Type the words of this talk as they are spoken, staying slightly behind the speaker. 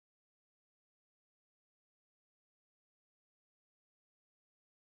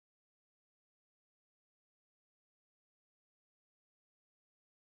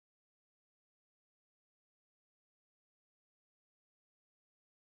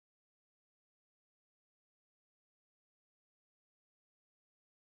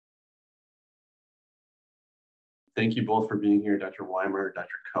thank you both for being here, Dr. Weimer,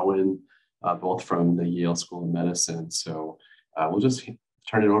 Dr. Cohen, both from the Yale School of Medicine. So we'll just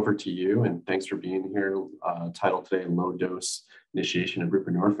turn it over to you, and thanks for being here. Title today, Low Dose Initiation of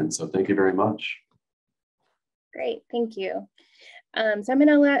Buprenorphine. So thank you very much. Great, thank you. So I'm going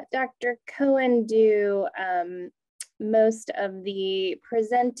to let Dr. Cohen do most of the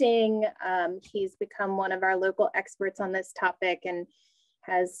presenting. He's become one of our local experts on this topic and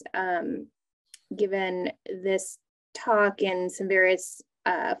has given this talk in some various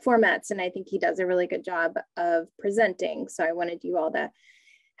formats, and I think he does a really good job of presenting. So I wanted you all to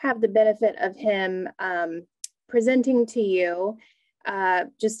have the benefit of him presenting to you.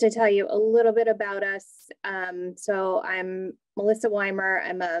 Just to tell you a little bit about us. So I'm Melissa Weimer.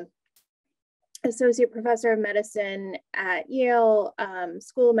 I'm a associate professor of medicine at Yale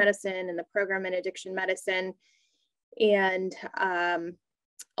School of Medicine in the program in addiction medicine, and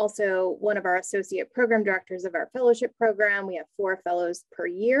also one of our associate program directors of our fellowship program. We have 4 fellows per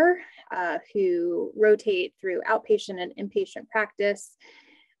year who rotate through outpatient and inpatient practice.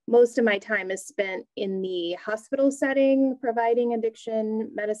 Most of my time is spent in the hospital setting, providing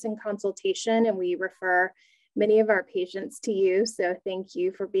addiction medicine consultation, and we refer many of our patients to you. So thank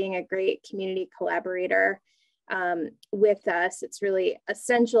you for being a great community collaborator with us. It's really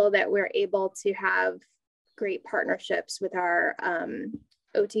essential that we're able to have great partnerships with our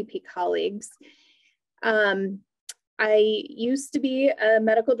OTP colleagues. I used to be a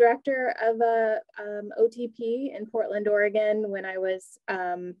medical director of a OTP in Portland, Oregon when I was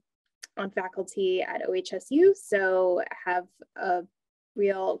on faculty at OHSU. So have a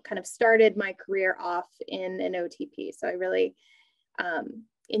real kind of started my career off in an OTP. So I really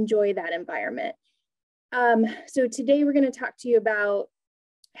enjoy that environment. So today we're going to talk to you about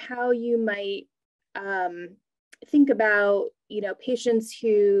how you might think about, patients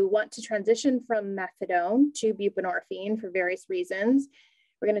who want to transition from methadone to buprenorphine for various reasons.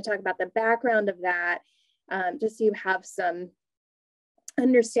 We're going to talk about the background of that, just so you have some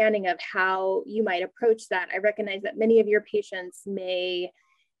understanding of how you might approach that. I recognize that many of your patients may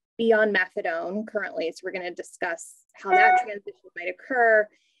be on methadone currently, so we're going to discuss how that transition might occur,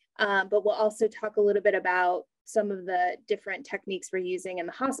 but we'll also talk a little bit about some of the different techniques we're using in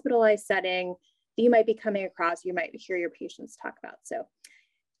the hospitalized setting that you might be coming across, you might hear your patients talk about.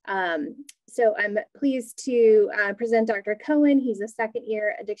 So I'm pleased to present Dr. Cohen. He's a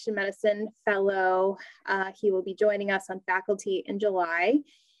second-year addiction medicine fellow. He will be joining us on faculty in July,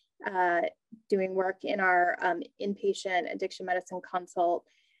 doing work in our inpatient addiction medicine consult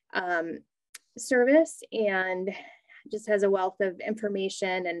service, and just has a wealth of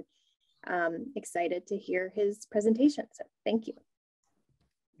information, and excited to hear his presentation. So thank you.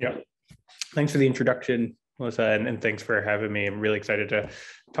 Yeah. Thanks for the introduction, Melissa, and thanks for having me. I'm really excited to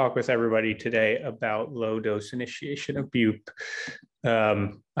talk with everybody today about low dose initiation of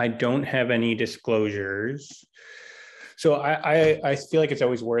bup. I don't have any disclosures. So I feel like it's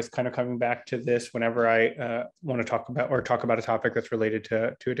always worth kind of coming back to this whenever I want to talk about a topic that's related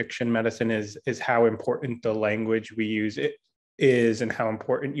to addiction medicine is how important the language we use is and how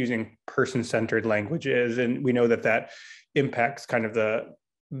important using person-centered language is. And we know that impacts kind of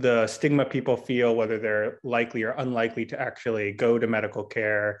the stigma people feel, whether they're likely or unlikely to actually go to medical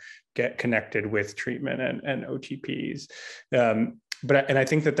care, get connected with treatment and OTPs. And I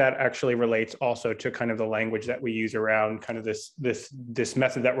think that actually relates also to kind of the language that we use around kind of this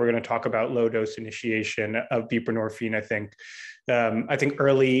method that we're going to talk about, low dose initiation of buprenorphine. I think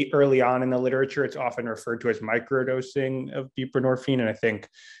early on in the literature, it's often referred to as microdosing of buprenorphine. And I think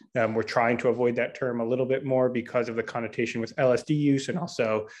we're trying to avoid that term a little bit more because of the connotation with LSD use, and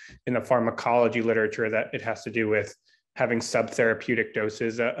also in the pharmacology literature that it has to do with having subtherapeutic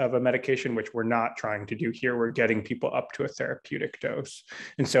doses of a medication, which we're not trying to do here. We're getting people up to a therapeutic dose.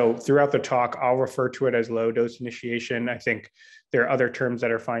 And so throughout the talk, I'll refer to it as low dose initiation. I think there are other terms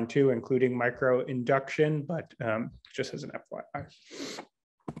that are fine too, including micro induction, but just as an FYI.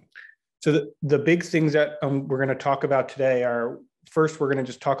 So the big things that we're going to talk about today are, first, we're going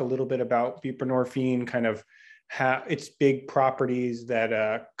to just talk a little bit about buprenorphine, kind of how its big properties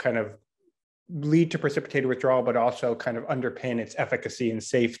that kind of lead to precipitated withdrawal, but also kind of underpin its efficacy and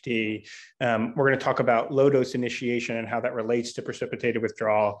safety. We're going to talk about low dose initiation and how that relates to precipitated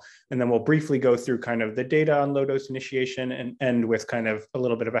withdrawal. And then we'll briefly go through kind of the data on low dose initiation and end with kind of a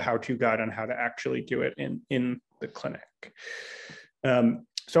little bit of a how-to guide on how to actually do it in the clinic. So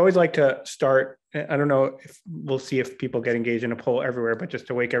I always like to start, I don't know if we'll see if people get engaged in a poll everywhere, but just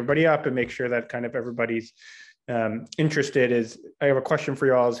to wake everybody up and make sure that kind of everybody's interested is, I have a question for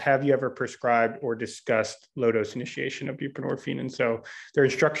you all, is have you ever prescribed or discussed low-dose initiation of buprenorphine? And so there are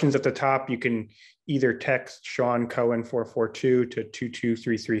instructions at the top. You can either text Sean Cohen 442 to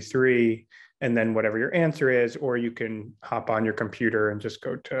 22333, and then whatever your answer is, or you can hop on your computer and just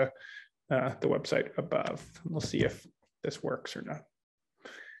go to the website above. We'll see if this works or not.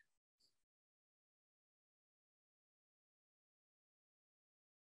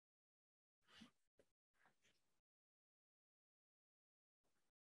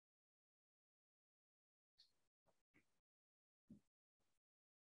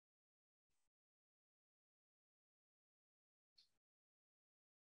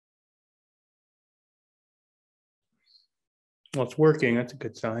 Well, it's working. That's a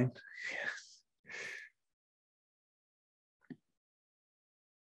good sign.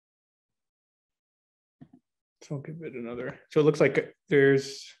 So I'll give it another. So it looks like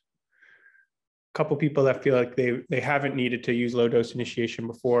there's a couple people that feel like they haven't needed to use low dose initiation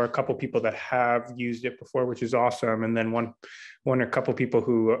before, a couple people that have used it before, which is awesome. And then one or a couple people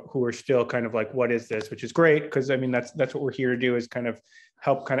who are still kind of like, what is this? Which is great, because I mean, that's what we're here to do, is kind of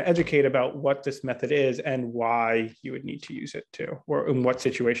help kind of educate about what this method is and why you would need to use it too, or in what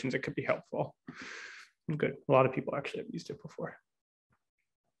situations it could be helpful. Good. A lot of people actually have used it before.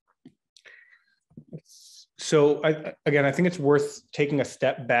 So again, I think it's worth taking a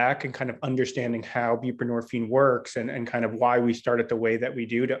step back and kind of understanding how buprenorphine works and kind of why we start it the way that we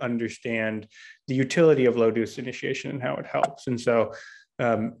do, to understand the utility of low dose initiation and how it helps. And so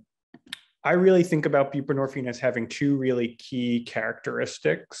I really think about buprenorphine as having two really key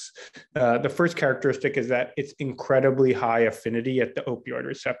characteristics. The first characteristic is that it's incredibly high affinity at the opioid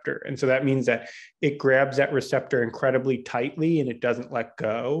receptor. And so that means that it grabs that receptor incredibly tightly and it doesn't let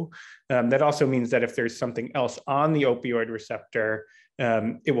go. That also means that if there's something else on the opioid receptor,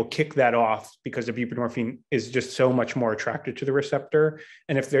 it will kick that off, because the buprenorphine is just so much more attracted to the receptor.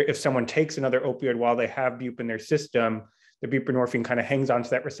 And if someone takes another opioid while they have bup in their system, the buprenorphine kind of hangs onto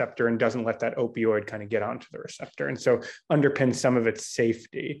that receptor and doesn't let that opioid kind of get onto the receptor. And so underpins some of its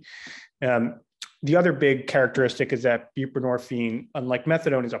safety. The other big characteristic is that buprenorphine, unlike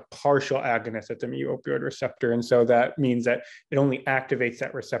methadone, is a partial agonist at the mu-opioid receptor. And so that means that it only activates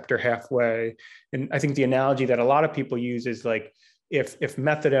that receptor halfway. And I think the analogy that a lot of people use is like, if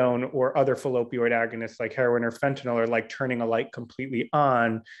methadone or other full opioid agonists like heroin or fentanyl are like turning a light completely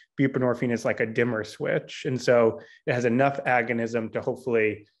on, buprenorphine is like a dimmer switch. And so it has enough agonism to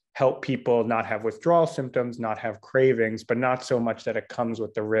hopefully help people not have withdrawal symptoms, not have cravings, but not so much that it comes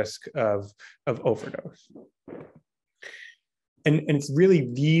with the risk of overdose. And it's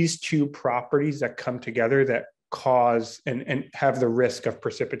really these two properties that come together that cause and have the risk of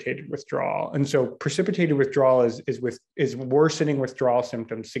precipitated withdrawal. And so precipitated withdrawal is worsening withdrawal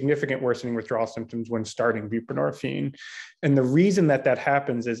symptoms, significant worsening withdrawal symptoms when starting buprenorphine. And the reason that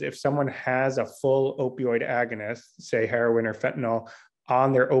happens is if someone has a full opioid agonist, say heroin or fentanyl,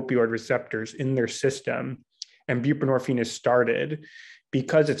 on their opioid receptors in their system, and buprenorphine is started,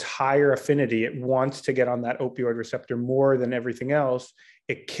 because it's higher affinity, it wants to get on that opioid receptor more than everything else.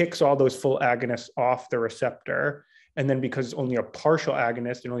 It kicks all those full agonists off the receptor. And then because it's only a partial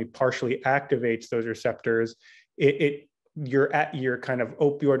agonist and only partially activates those receptors, you're at your kind of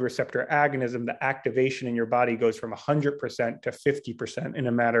opioid receptor agonism, the activation in your body goes from 100% to 50% in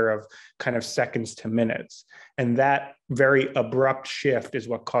a matter of kind of seconds to minutes. And that very abrupt shift is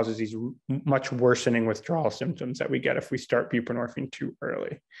what causes these much worsening withdrawal symptoms that we get if we start buprenorphine too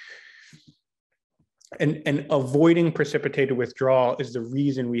early. And avoiding precipitated withdrawal is the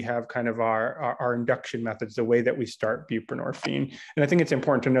reason we have kind of our induction methods, the way that we start buprenorphine. And I think it's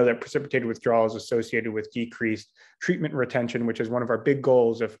important to know that precipitated withdrawal is associated with decreased treatment retention, which is one of our big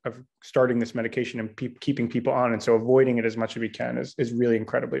goals of starting this medication and keeping people on. And so avoiding it as much as we can is really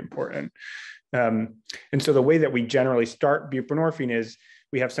incredibly important. And so the way that we generally start buprenorphine is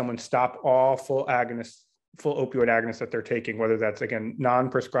we have someone stop all full opioid agonists that they're taking, whether that's, again,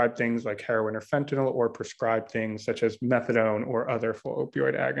 non-prescribed things like heroin or fentanyl, or prescribed things such as methadone or other full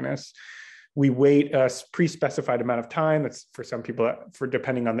opioid agonists. We wait a pre-specified amount of time. That's for some people,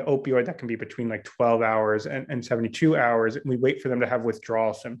 depending on the opioid, that can be between like 12 hours and 72 hours. And we wait for them to have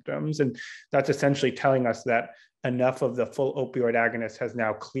withdrawal symptoms. And that's essentially telling us that enough of the full opioid agonist has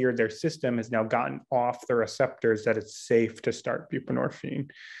now cleared their system, has now gotten off the receptors, that it's safe to start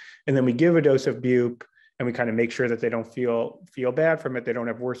buprenorphine. And then we give a dose of bup, and we kind of make sure that they don't feel bad from it, they don't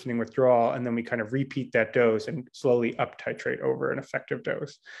have worsening withdrawal, and then we kind of repeat that dose and slowly up titrate over an effective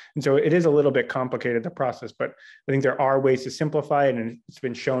dose. And so it is a little bit complicated, the process, but I think there are ways to simplify it, and it's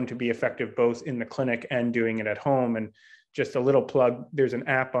been shown to be effective both in the clinic and doing it at home. And just a little plug, there's an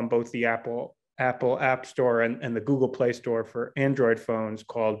app on both the Apple Apple App Store and the Google Play Store for Android phones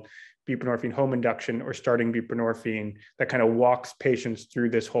called Buprenorphine Home Induction or Starting Buprenorphine that kind of walks patients through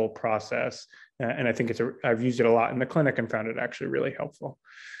this whole process. And I think I've used it a lot in the clinic and found it actually really helpful.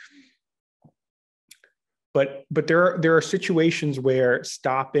 But there are situations where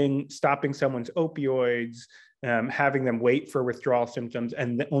stopping someone's opioids, having them wait for withdrawal symptoms,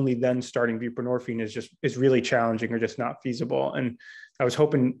 and only then starting buprenorphine is really challenging or just not feasible. And I was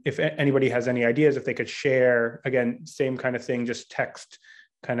hoping if anybody has any ideas, if they could share, again, same kind of thing, just text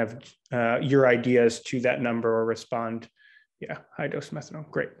kind of your ideas to that number or respond. Yeah, high dose methadone,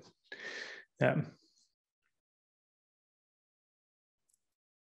 great.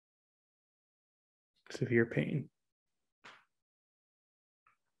 Severe pain.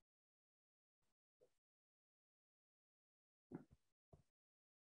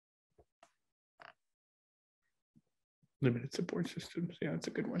 Limited support systems. Yeah, that's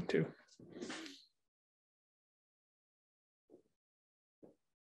a good one too.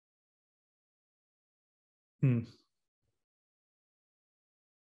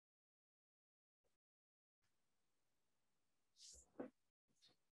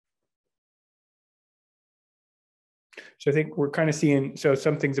 So I think we're kind of seeing, so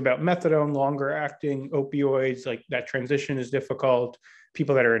some things about methadone, longer acting opioids, like that transition is difficult.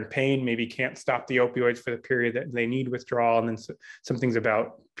 People that are in pain maybe can't stop the opioids for the period that they need withdrawal. And then some things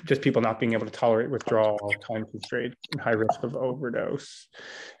about just people not being able to tolerate withdrawal, time constraint, and high risk of overdose.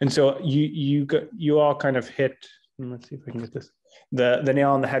 And so you all kind of hit, let's see if I can get this, the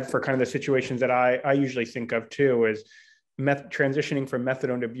nail on the head for kind of the situations that I usually think of too, is transitioning from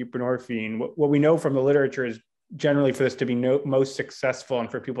methadone to buprenorphine. What we know from the literature is generally for this to be most successful and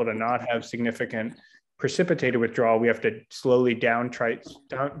for people to not have significant precipitated withdrawal, we have to slowly down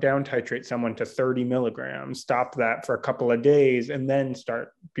titrate someone to 30 milligrams, stop that for a couple of days, and then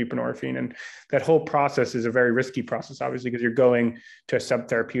start buprenorphine. And that whole process is a very risky process, obviously, because you're going to a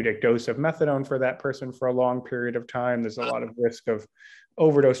subtherapeutic dose of methadone for that person for a long period of time. There's a lot of risk of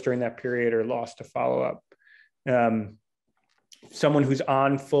overdose during that period or loss to follow-up. Someone who's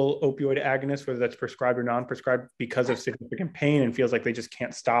on full opioid agonist, whether that's prescribed or non-prescribed, because of significant pain and feels like they just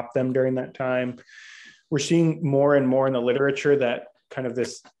can't stop them during that time. We're seeing more and more in the literature that kind of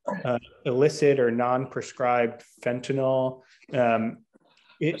this illicit or non-prescribed fentanyl,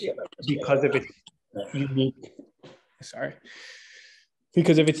 because of its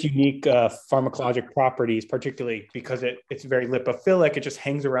unique, pharmacologic properties, particularly because it's very lipophilic, it just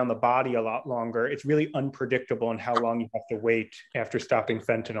hangs around the body a lot longer. It's really unpredictable in how long you have to wait after stopping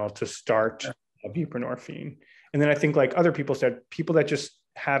fentanyl to start buprenorphine. And then I think, like other people said, people that just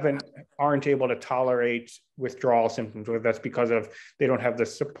aren't able to tolerate withdrawal symptoms, whether that's because of they don't have the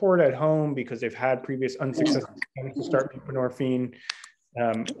support at home because they've had previous unsuccessful attempts to start buprenorphine,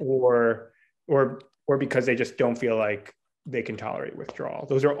 or because they just don't feel like they can tolerate withdrawal.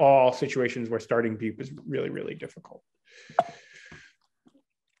 Those are all situations where starting bup is really, really difficult.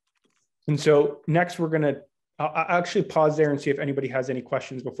 And so next I'll actually pause there and see if anybody has any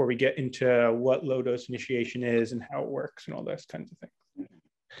questions before we get into what low dose initiation is and how it works and all those kinds of things.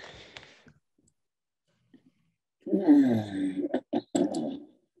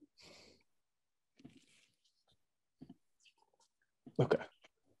 Okay.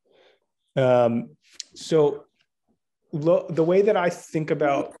 So the way that I think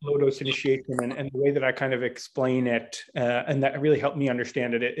about low dose initiation and the way that I kind of explain it, and that really helped me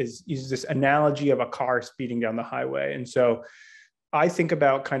understand it, is this analogy of a car speeding down the highway. And so I think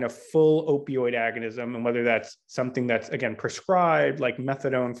about kind of full opioid agonism, and whether that's something that's, again, prescribed, like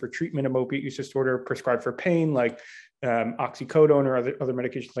methadone for treatment of opiate use disorder, prescribed for pain, like oxycodone or other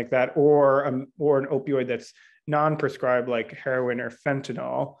medications like that, or an opioid that's non-prescribed, like heroin or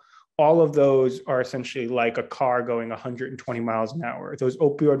fentanyl. All of those are essentially like a car going 120 miles an hour. Those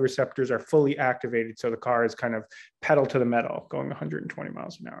opioid receptors are fully activated, so the car is kind of pedal to the metal, going 120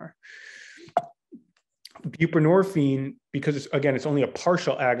 miles an hour. Buprenorphine, because it's only a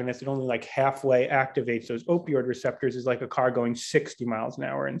partial agonist, it only like halfway activates those opioid receptors, is like a car going 60 miles an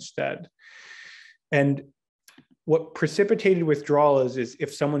hour instead. And what precipitated withdrawal is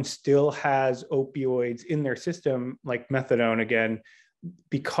if someone still has opioids in their system, like methadone, again,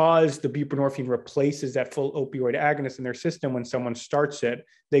 because the buprenorphine replaces that full opioid agonist in their system, when someone starts it,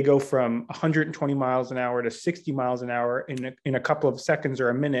 they go from 120 miles an hour to 60 miles an hour in a couple of seconds or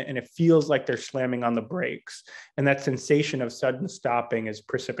a minute, and it feels like they're slamming on the brakes. And that sensation of sudden stopping is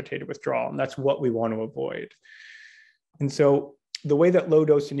precipitated withdrawal, and that's what we want to avoid. And so the way that low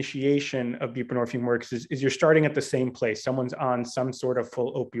dose initiation of buprenorphine works is you're starting at the same place. Someone's on some sort of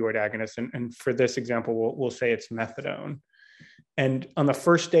full opioid agonist, and for this example, we'll say it's methadone. And on the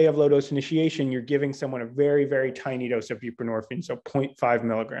first day of low dose initiation, you're giving someone a very, very tiny dose of buprenorphine, so 0.5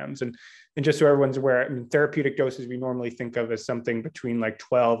 milligrams. And just so everyone's aware, I mean, therapeutic doses we normally think of as something between like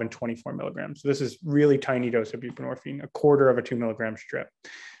 12 and 24 milligrams. So this is really tiny dose of buprenorphine, a quarter of a 2 milligram strip.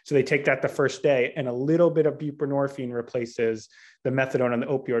 So they take that the first day, and a little bit of buprenorphine replaces the methadone on the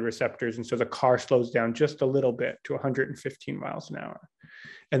opioid receptors. And so the car slows down just a little bit to 115 miles an hour.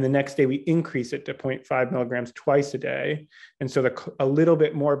 And the next day we increase it to 0.5 milligrams twice a day. And so a little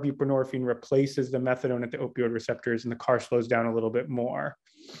bit more buprenorphine replaces the methadone at the opioid receptors, and the car slows down a little bit more.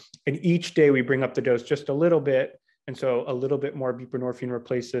 And each day we bring up the dose just a little bit. And so a little bit more buprenorphine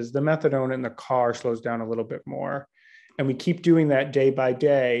replaces the methadone, and the car slows down a little bit more. And we keep doing that day by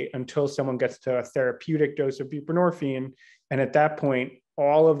day until someone gets to a therapeutic dose of buprenorphine. And at that point,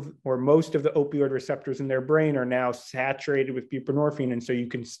 all of or most of the opioid receptors in their brain are now saturated with buprenorphine. And so you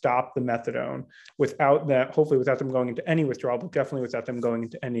can stop the methadone without that, hopefully without them going into any withdrawal, but definitely without them going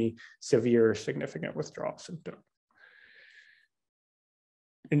into any severe or significant withdrawal symptom.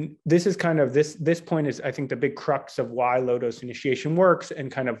 And this is kind of, this point is, I think, the big crux of why low dose initiation works and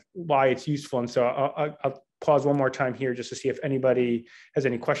kind of why it's useful. And so I'll pause one more time here just to see if anybody has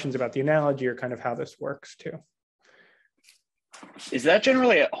any questions about the analogy or kind of how this works too. Is that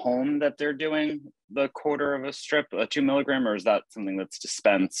generally at home that they're doing the quarter of a strip, a 2 milligram, or is that something that's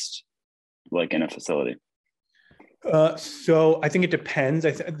dispensed like in a facility? So I think it depends.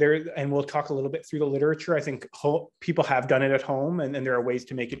 And we'll talk a little bit through the literature. I think people have done it at home, and there are ways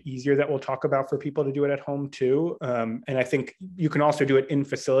to make it easier that we'll talk about for people to do it at home too. And I think you can also do it in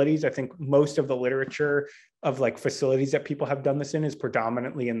facilities. I think most of the literature of like facilities that people have done this in is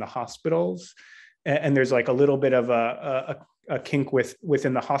predominantly in the hospitals. And there's like a little bit of a kink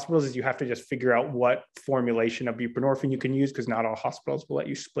within the hospitals is you have to just figure out what formulation of buprenorphine you can use, because not all hospitals will let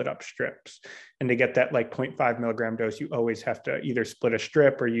you split up strips. And to get that like 0.5 milligram dose, you always have to either split a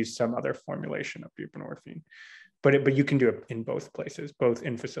strip or use some other formulation of buprenorphine. But you can do it in both places, both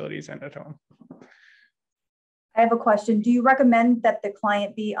in facilities and at home. I have a question. Do you recommend that the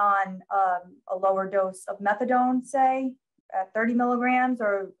client be on a lower dose of methadone, say, at 30 milligrams,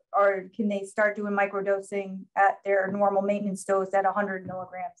 or can they start doing microdosing at their normal maintenance dose at 100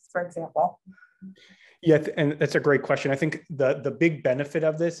 milligrams, for example? Yeah, and that's a great question. I think the big benefit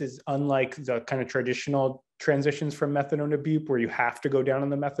of this is, unlike the kind of traditional transitions from methadone to bup, where you have to go down on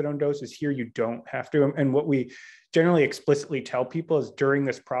the methadone doses, here you don't have to. And what we generally explicitly tell people is during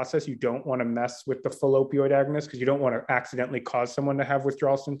this process, you don't want to mess with the full opioid agonist, because you don't want to accidentally cause someone to have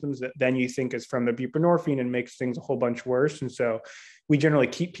withdrawal symptoms that then you think is from the buprenorphine and makes things a whole bunch worse. And so we generally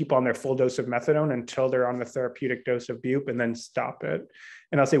keep people on their full dose of methadone until they're on the therapeutic dose of bup, and then stop it.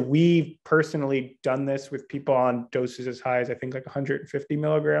 And I'll say we've personally done this with people on doses as high as, I think, like 150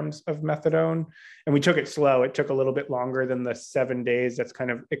 milligrams of methadone. And we took it slow. It took a little bit longer than the 7 days that's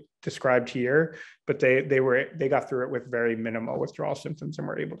kind of described here, but they got through it with very minimal withdrawal symptoms and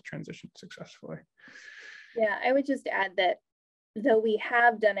were able to transition successfully. Yeah, I would just add that though we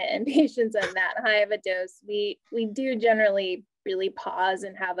have done it in patients on that high of a dose, we do generally really pause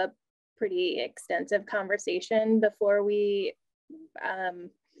and have a pretty extensive conversation before we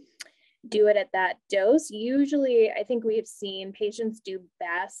do it at that dose. Usually, I think we've seen patients do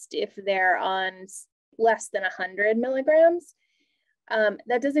best if they're on less than 100 milligrams.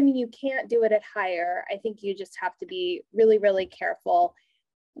 That doesn't mean you can't do it at higher. I think you just have to be really, really careful.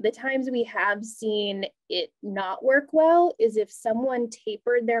 The times we have seen it not work well is if someone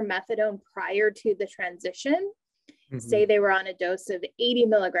tapered their methadone prior to the transition. Mm-hmm. Say they were on a dose of 80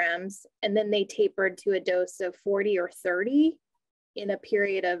 milligrams and then they tapered to a dose of 40 or 30 in a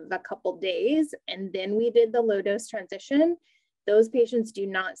period of a couple days, and then we did the low dose transition. Those patients do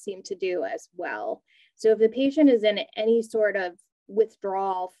not seem to do as well. So if the patient is in any sort of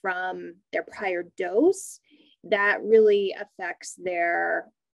withdrawal from their prior dose, that really affects their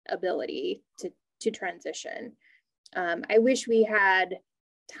ability to transition. I wish we had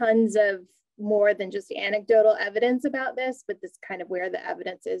tons of more than just anecdotal evidence about this, but this is kind of where the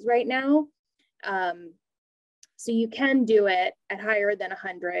evidence is right now. So you can do it at higher than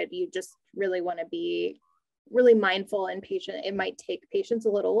 100. You just really want to be really mindful and patient. It might take patients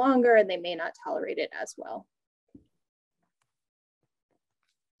a little longer and they may not tolerate it as well.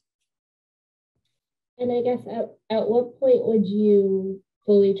 And I guess at what point would you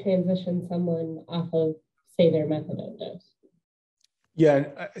fully transition someone off of, say, their methadone dose?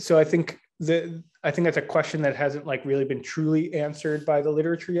 Yeah, so I think that's a question that hasn't like really been truly answered by the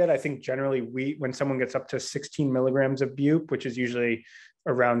literature yet. I think generally when someone gets up to 16 milligrams of bup, which is usually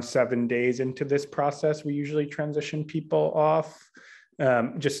around 7 days into this process, we usually transition people off.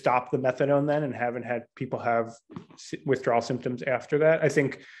 just stop the methadone then and haven't had people have withdrawal symptoms after that. I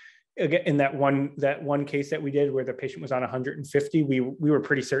think again, in that one case that we did where the patient was on 150, we were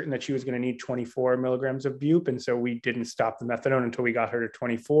pretty certain that she was going to need 24 milligrams of bupe. And so we didn't stop the methadone until we got her to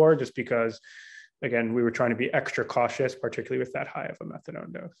 24, just because, again, we were trying to be extra cautious, particularly with that high of a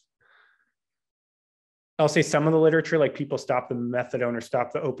methadone dose. I'll say some of the literature, like people stop the methadone or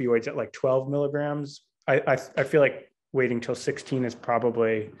stop the opioids at like 12 milligrams. I feel like waiting till 16 is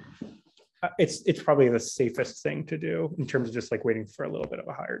probably, it's probably the safest thing to do in terms of just like waiting for a little bit of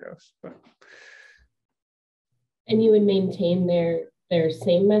a higher dose. But. And you would maintain their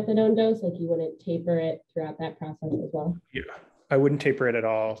same methadone dose, like you wouldn't taper it throughout that process as well? Yeah, I wouldn't taper it at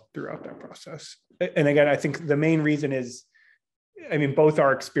all throughout that process. And again, I think the main reason is, I mean, both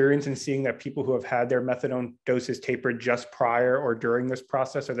our experience in seeing that people who have had their methadone doses tapered just prior or during this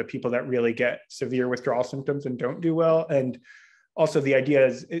process are the people that really get severe withdrawal symptoms and don't do well. And also the idea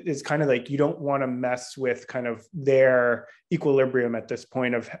is kind of like, you don't want to mess with kind of their equilibrium at this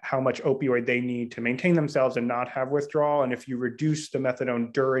point of how much opioid they need to maintain themselves and not have withdrawal. And if you reduce the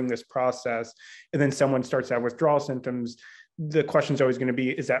methadone during this process, and then someone starts to have withdrawal symptoms, the question is always going to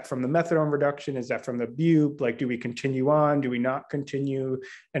be, is that from the methadone reduction? Is that from the bupe? Like, do we continue on? Do we not continue?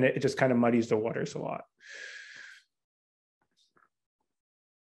 And it just kind of muddies the waters a lot.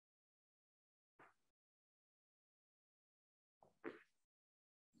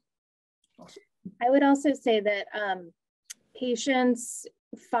 I would also say that patients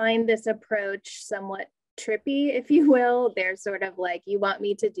find this approach somewhat trippy, if you will. They're sort of like, you want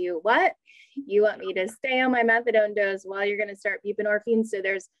me to do what? You want me to stay on my methadone dose while you're going to start buprenorphine? So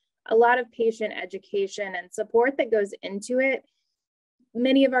there's a lot of patient education and support that goes into it.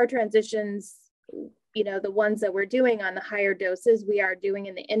 Many of our transitions, you know, the ones that we're doing on the higher doses, we are doing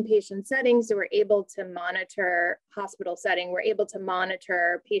in the inpatient setting. So we're able to monitor hospital setting. We're able to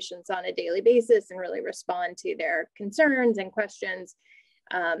monitor patients on a daily basis and really respond to their concerns and questions.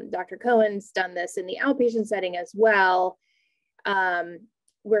 Dr. Cohen's done this in the outpatient setting as well,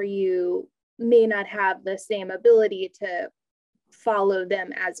 where you may not have the same ability to follow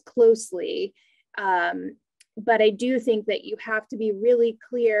them as closely. But I do think that you have to be really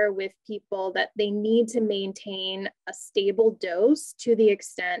clear with people that they need to maintain a stable dose to the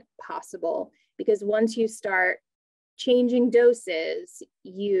extent possible, because once you start changing doses,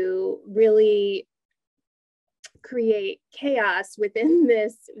 you really create chaos within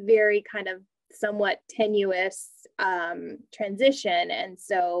this very kind of somewhat tenuous transition. And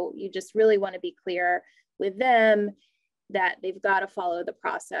so you just really want to be clear with them that they've got to follow the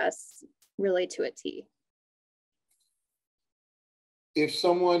process really to a T. If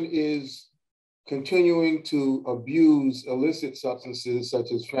someone is continuing to abuse illicit substances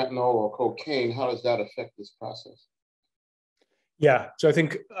such as fentanyl or cocaine, how does that affect this process? Yeah, so I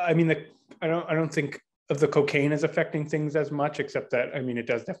think, I mean, I don't think of the cocaine as affecting things as much, except that, I mean, it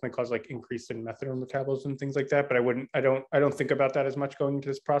does definitely cause like increase in methadone metabolism and things like that. But I don't think about that as much going into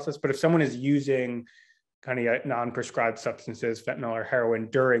this process. But if someone is using kind of non-prescribed substances, fentanyl or heroin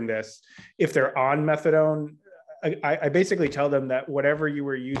during this, if they're on methadone, I basically tell them that whatever you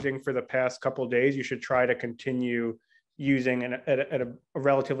were using for the past couple of days, you should try to continue using at a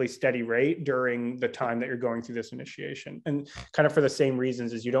relatively steady rate during the time that you're going through this initiation. And kind of for the same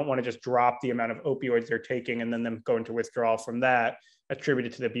reasons as you don't want to just drop the amount of opioids they're taking and then them go into withdrawal from that,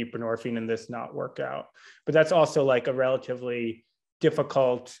 attributed to the buprenorphine and this not work out. But that's also like a relatively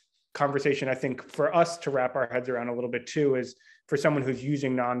difficult conversation, I think, for us to wrap our heads around a little bit too, is for someone who's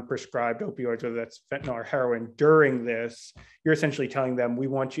using non-prescribed opioids, whether that's fentanyl or heroin during this, you're essentially telling them,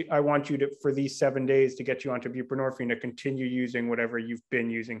 I want you to, for these 7 days to get you onto buprenorphine, to continue using whatever you've been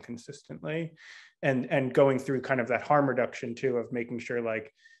using consistently, and going through kind of that harm reduction too, of making sure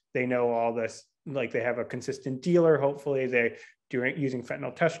like they know all this, like they have a consistent dealer, hopefully they using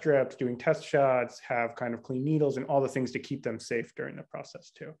fentanyl test strips, doing test shots, have kind of clean needles and all the things to keep them safe during the process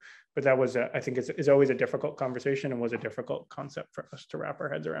too. But that was, I think is always a difficult conversation and was a difficult concept for us to wrap our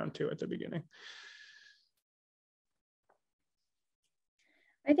heads around too at the beginning.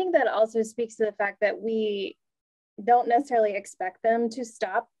 I think that also speaks to the fact that we don't necessarily expect them to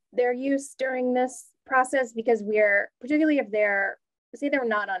stop their use during this process, because particularly if say they're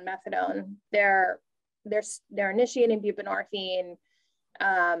not on methadone, they're initiating buprenorphine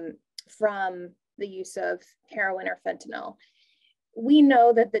from the use of heroin or fentanyl. We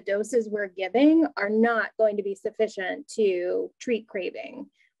know that the doses we're giving are not going to be sufficient to treat craving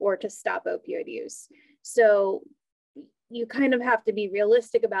or to stop opioid use. So you kind of have to be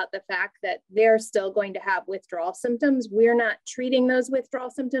realistic about the fact that they're still going to have withdrawal symptoms. We're not treating those withdrawal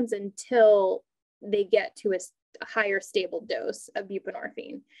symptoms until they get to a higher stable dose of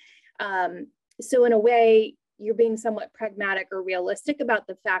buprenorphine. So in a way, you're being somewhat pragmatic or realistic about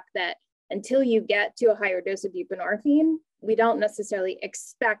the fact that until you get to a higher dose of buprenorphine, we don't necessarily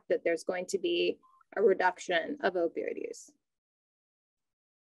expect that there's going to be a reduction of opioid use.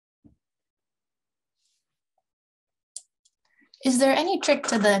 Is there any trick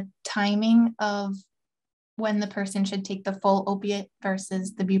to the timing of when the person should take the full opiate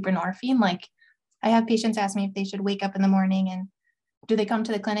versus the buprenorphine? Like, I have patients ask me if they should wake up in the morning and do they come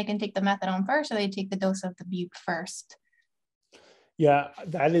to the clinic and take the methadone first, or they take the dose of the bup first? Yeah,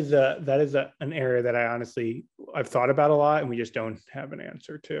 that is an area that I've thought about a lot, and we just don't have an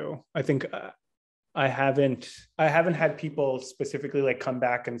answer to. I think I haven't had people specifically like come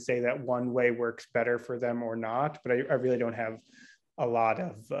back and say that one way works better for them or not, but I really don't have a lot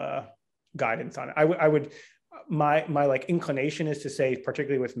of guidance on it. My like inclination is to say,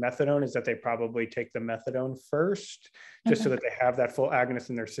 particularly with methadone, is that they probably take the methadone first, just so that they have that full agonist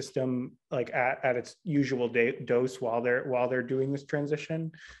in their system, like at its usual dose while they're doing this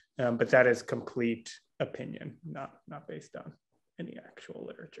transition. But that is complete opinion, not based on any actual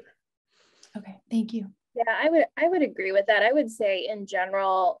literature. Okay, thank you. Yeah, I would agree with that. I would say in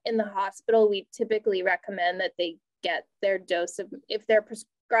general, in the hospital, we typically recommend that they get their dose of, if they're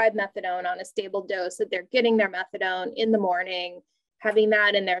prescribed methadone on a stable dose, that they're getting their methadone in the morning, having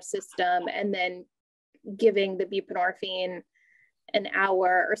that in their system, and then giving the buprenorphine an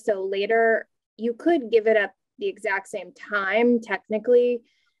hour or so later. You could give it at the exact same time, technically.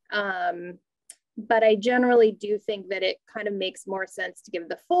 But I generally do think that it kind of makes more sense to give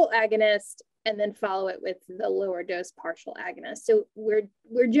the full agonist and then follow it with the lower dose partial agonist. So we're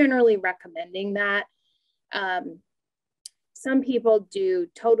generally recommending that. Some people do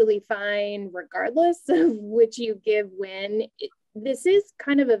totally fine regardless of which you give when. This is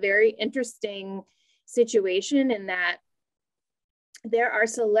kind of a very interesting situation in that there are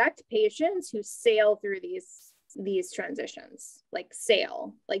select patients who sail through these transitions, like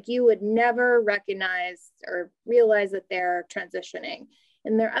you would never recognize or realize that they're transitioning.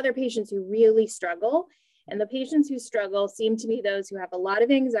 And there are other patients who really struggle. And the patients who struggle seem to be those who have a lot of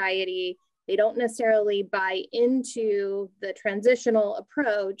anxiety. They don't necessarily buy into the transitional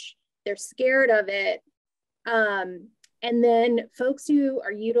approach. They're scared of it. And then folks who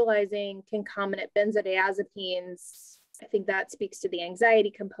are utilizing concomitant benzodiazepines, I think that speaks to the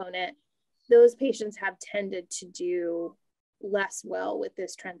anxiety component. Those patients have tended to do less well with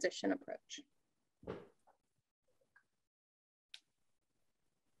this transition approach.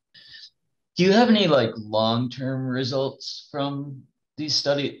 Do you have any like long-term results from these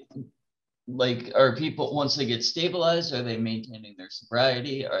studies? Like, are people, once they get stabilized, are they maintaining their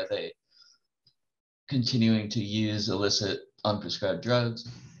sobriety? Are they continuing to use illicit unprescribed drugs?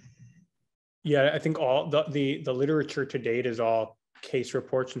 Yeah, I think all the literature to date is all case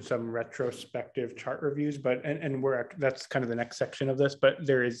reports and some retrospective chart reviews, but that's kind of the next section of this, but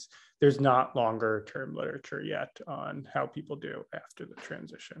there's not longer term literature yet on how people do after the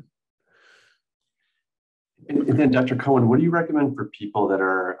transition. And then Dr. Cohen, what do you recommend for people that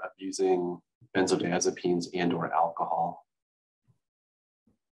are abusing benzodiazepines and or alcohol?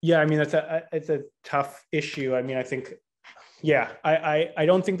 Yeah, I mean, it's a tough issue. I mean, I think, yeah, I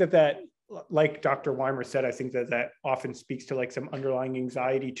don't think that like Dr. Weimer said, I think that often speaks to like some underlying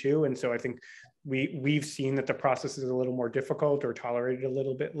anxiety too. And so I think we've seen that the process is a little more difficult or tolerated a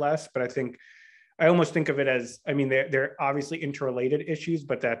little bit less, but I almost think of it as, I mean, they're obviously interrelated issues,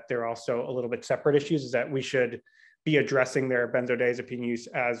 but that they're also a little bit separate issues, is that we should be addressing their benzodiazepine use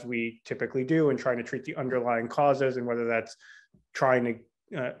as we typically do and trying to treat the underlying causes, and whether that's trying to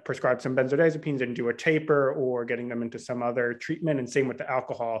prescribe some benzodiazepines and do a taper or getting them into some other treatment. And same with the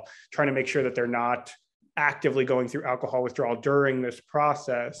alcohol, trying to make sure that they're not actively going through alcohol withdrawal during this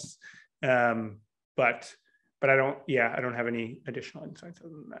process. But I don't have any additional insights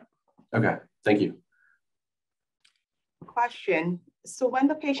other than that. Okay, thank you. Question. So when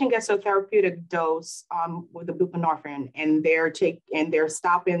the patient gets a therapeutic dose with the buprenorphine and they're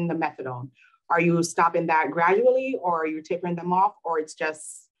stopping the methadone, are you stopping that gradually, or are you tapering them off, or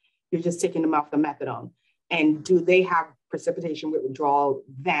you're just taking them off the methadone? And do they have precipitation withdrawal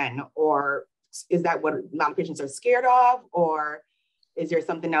then, or is that what a lot of patients are scared of, or is there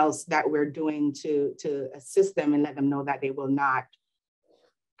something else that we're doing to assist them and let them know that they will not,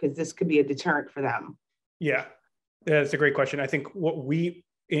 because this could be a deterrent for them? Yeah, that's a great question. I think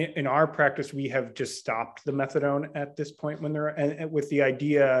in our practice, we have just stopped the methadone at this point and with the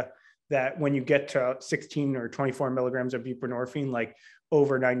idea that when you get to 16 or 24 milligrams of buprenorphine, like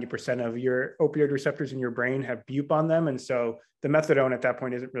over 90% of your opioid receptors in your brain have bupe on them. And so the methadone at that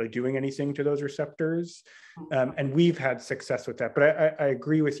point isn't really doing anything to those receptors. And we've had success with that. But I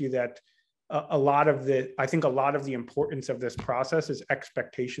agree with you that I think a lot of the importance of this process is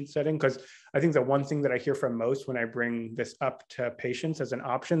expectation setting, because I think the one thing that I hear from most when I bring this up to patients as an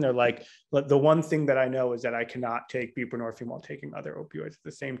option, they're like, the one thing that I know is that I cannot take buprenorphine while taking other opioids at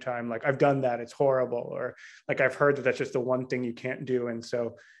the same time. Like, I've done that, it's horrible. Or like, I've heard that that's just the one thing you can't do. And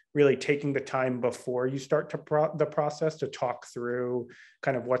so really taking the time before you start the process to talk through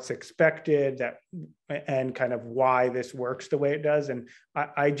kind of what's expected and kind of why this works the way it does. And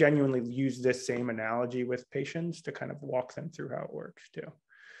I genuinely use this same analogy with patients to kind of walk them through how it works too.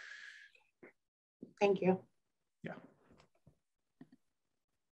 Thank you. Yeah.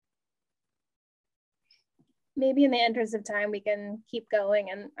 Maybe in the interest of time, we can keep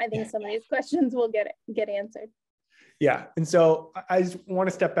going, and I think some of these questions will get answered. Yeah, and so I just want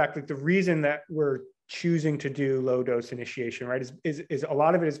to step back. Like, the reason that we're choosing to do low dose initiation, right, is a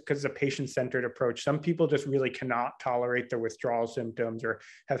lot of it is because it's a patient-centered approach. Some people just really cannot tolerate their withdrawal symptoms, or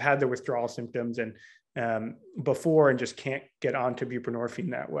have had their withdrawal symptoms and before, and just can't get onto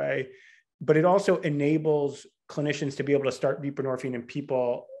buprenorphine that way. But it also enables clinicians to be able to start buprenorphine in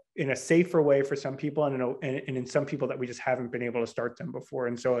people in a safer way for some people, and in some people that we just haven't been able to start them before.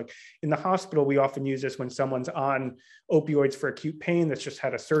 And so, like, in the hospital, we often use this when someone's on opioids for acute pain that's just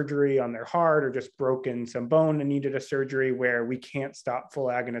had a surgery on their heart, or just broken some bone and needed a surgery, where we can't stop full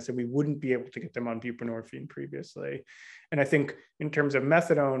agonists and we wouldn't be able to get them on buprenorphine previously. And I think in terms of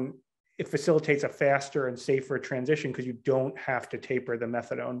methadone, it facilitates a faster and safer transition because you don't have to taper the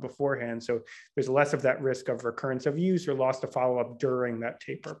methadone beforehand. So there's less of that risk of recurrence of use or loss to follow-up during that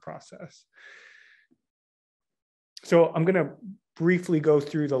taper process. So I'm going to briefly go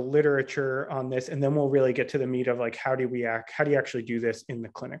through the literature on this, and then we'll really get to the meat of, like, how do you actually do this in the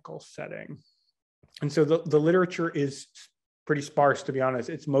clinical setting? And so the literature is pretty sparse, to be honest.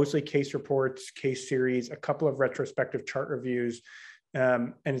 It's mostly case reports, case series, a couple of retrospective chart reviews,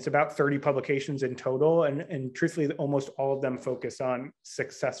 and it's about 30 publications in total. And truthfully, almost all of them focus on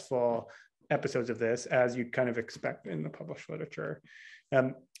successful episodes of this, as you'd kind of expect in the published literature.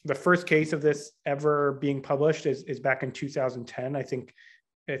 The first case of this ever being published is back in 2010. I think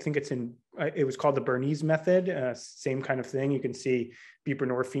it was called the Bernese method, same kind of thing. You can see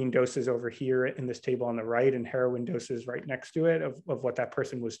buprenorphine doses over here in this table on the right, and heroin doses right next to it of what that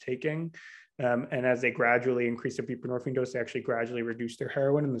person was taking. And as they gradually increased the buprenorphine dose, they actually gradually reduced their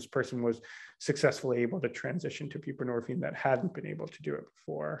heroin. And this person was successfully able to transition to buprenorphine that hadn't been able to do it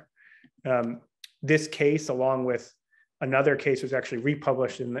before. This case, along with another case, was actually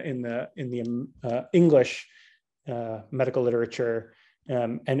republished in the English medical literature.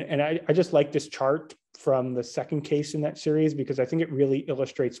 And I just like this chart from the second case in that series, because I think it really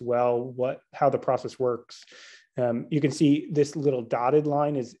illustrates well how the process works. You can see this little dotted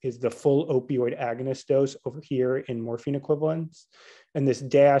line is the full opioid agonist dose over here in morphine equivalents. And this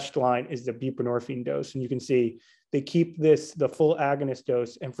dashed line is the buprenorphine dose. And you can see they keep the full agonist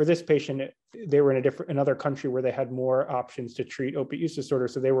dose. And for this patient, they were in another country where they had more options to treat opiate use disorder.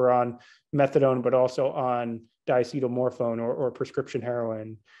 So they were on methadone, but also on diacetylmorphine or prescription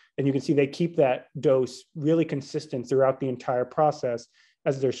heroin. And you can see they keep that dose really consistent throughout the entire process,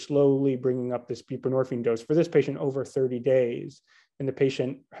 as they're slowly bringing up this buprenorphine dose for this patient over 30 days. And the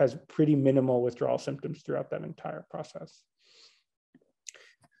patient has pretty minimal withdrawal symptoms throughout that entire process.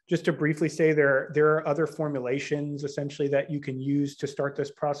 Just to briefly say, there are other formulations essentially that you can use to start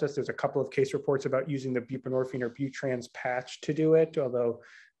this process. There's a couple of case reports about using the buprenorphine or Butrans patch to do it, although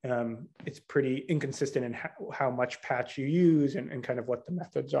it's pretty inconsistent in how much patch you use and kind of what the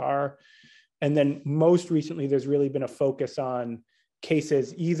methods are. And then most recently, there's really been a focus on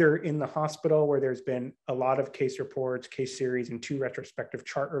cases either in the hospital, where there's been a lot of case reports, case series, and 2 retrospective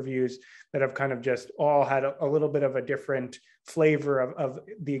chart reviews that have kind of just all had a little bit of a different flavor of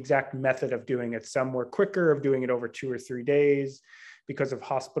the exact method of doing it. Some were quicker, of doing it over 2 or 3 days. Because of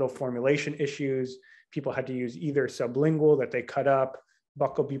hospital formulation issues, people had to use either sublingual that they cut up,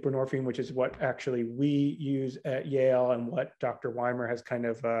 buccal buprenorphine, which is what actually we use at Yale and what Dr. Weimer has kind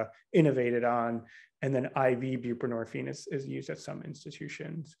of innovated on. And then IV buprenorphine is used at some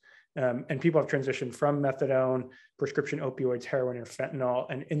institutions. And people have transitioned from methadone, prescription opioids, heroin, or fentanyl.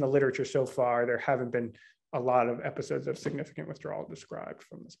 And in the literature so far, there haven't been a lot of episodes of significant withdrawal described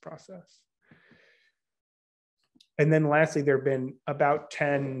from this process. And then lastly, there have been about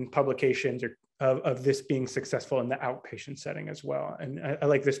 10 publications of this being successful in the outpatient setting as well. And I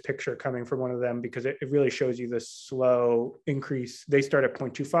like this picture coming from one of them because it really shows you the slow increase. They start at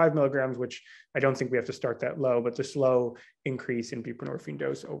 0.25 milligrams, which I don't think we have to start that low, but the slow increase in buprenorphine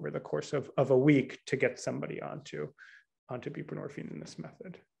dose over the course of a week to get somebody onto buprenorphine in this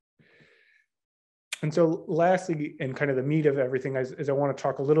method. And so lastly, and kind of the meat of everything is I want to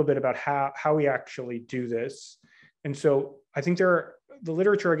talk a little bit about how we actually do this. And so I think the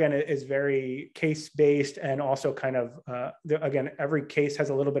literature, again, is very case-based and also kind of, again, every case has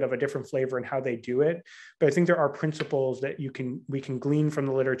a little bit of a different flavor in how they do it. But I think there are principles that we can glean from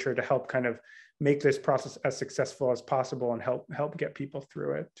the literature to help kind of make this process as successful as possible and help get people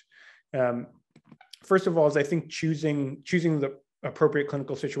through it. First of all, is I think choosing the appropriate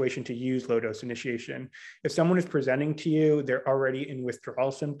clinical situation to use low dose initiation. If someone is presenting to you, they're already in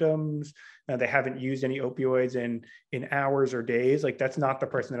withdrawal symptoms, they haven't used any opioids in hours or days, like that's not the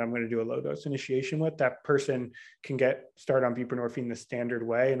person that I'm going to do a low dose initiation with. That person can start on buprenorphine the standard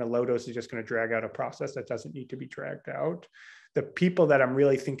way, and a low dose is just going to drag out a process that doesn't need to be dragged out. The people that I'm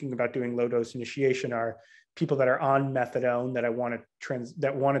really thinking about doing low dose initiation are people that are on methadone that want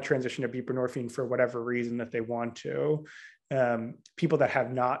to transition to buprenorphine for whatever reason that they want to. People that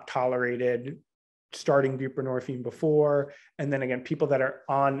have not tolerated starting buprenorphine before, and then again, people that are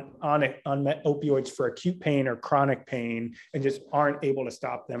on opioids for acute pain or chronic pain and just aren't able to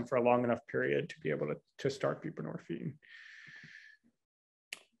stop them for a long enough period to be able to start buprenorphine.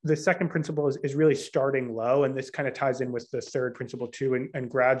 The second principle is really starting low, and this kind of ties in with the third principle too, and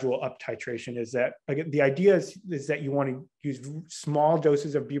gradual up titration. Is that, again, the idea is that you want to use small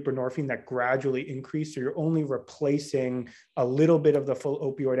doses of buprenorphine that gradually increase, so you're only replacing a little bit of the full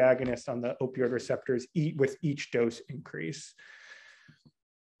opioid agonist on the opioid receptors with each dose increase.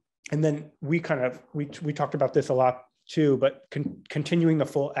 And then we talked about this a lot too, but continuing the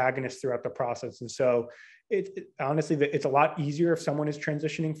full agonist throughout the process. And so honestly, it's a lot easier if someone is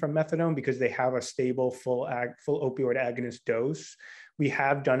transitioning from methadone because they have a stable full opioid agonist dose. We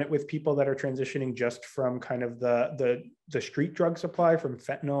have done it with people that are transitioning just from kind of the street drug supply from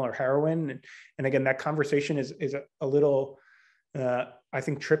fentanyl or heroin. And again, that conversation is a little, I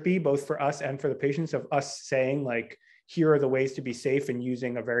think, trippy, both for us and for the patients, of us saying like, here are the ways to be safe in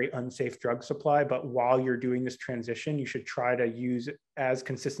using a very unsafe drug supply. But while you're doing this transition, you should try to use it as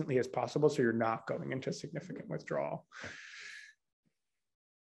consistently as possible so you're not going into significant withdrawal.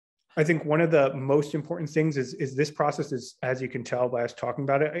 I think one of the most important things is this process is, as you can tell by us talking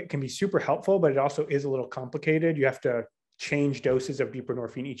about it, it can be super helpful, but it also is a little complicated. You have to change doses of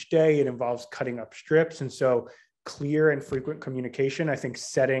buprenorphine each day. It involves cutting up strips. And so clear and frequent communication, I think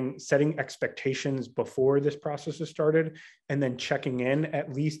setting expectations before this process is started, and then checking in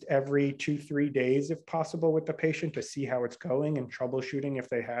at least every 2-3 days, if possible, with the patient to see how it's going, and troubleshooting if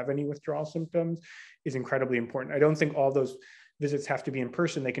they have any withdrawal symptoms is incredibly important. I don't think all those visits have to be in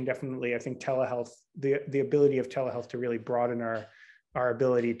person. They can definitely, I think telehealth, the ability of telehealth to really broaden our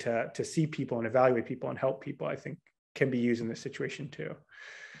ability to see people and evaluate people and help people, I think can be used in this situation too.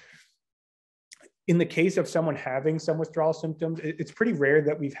 In the case of someone having some withdrawal symptoms, it's pretty rare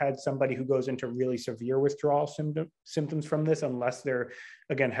that we've had somebody who goes into really severe withdrawal symptoms from this, unless they're,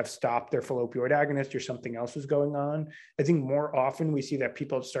 again, have stopped their full opioid agonist or something else is going on. I think more often we see that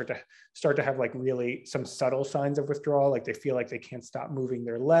people start to have like really some subtle signs of withdrawal, like they feel like they can't stop moving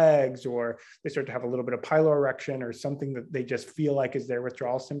their legs, or they start to have a little bit of piloerection or something that they just feel like is their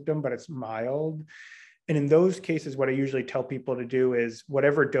withdrawal symptom, but it's mild. And in those cases, what I usually tell people to do is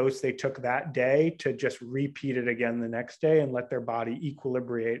whatever dose they took that day, to just repeat it again the next day and let their body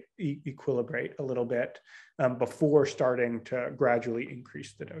equilibrate a little bit before starting to gradually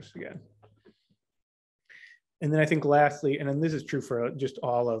increase the dose again. And then I think lastly, and then this is true for just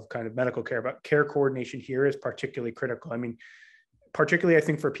all of kind of medical care, but care coordination here is particularly critical. I mean, particularly I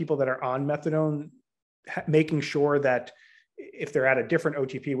think for people that are on methadone, making sure that if they're at a different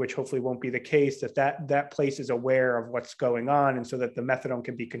OTP, which hopefully won't be the case, that place is aware of what's going on, and so that the methadone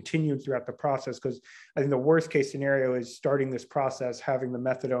can be continued throughout the process. Because I think the worst case scenario is starting this process, having the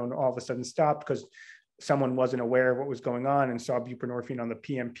methadone all of a sudden stopped because someone wasn't aware of what was going on and saw buprenorphine on the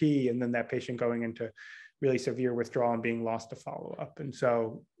PMP, and then that patient going into really severe withdrawal and being lost to follow-up. And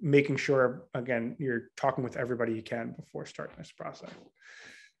so making sure, again, you're talking with everybody you can before starting this process.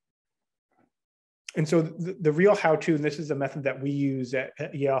 And so the real how-to, and this is a method that we use at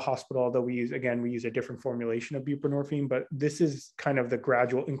Yale Hospital, although we use a different formulation of buprenorphine, but this is kind of the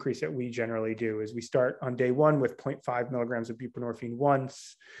gradual increase that we generally do, is we start on day 1 with 0.5 milligrams of buprenorphine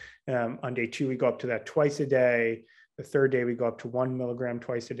once. On day 2, we go up to that twice a day. The third day, we go up to 1 milligram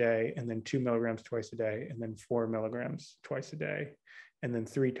twice a day, and then 2 milligrams twice a day, and then 4 milligrams twice a day. and then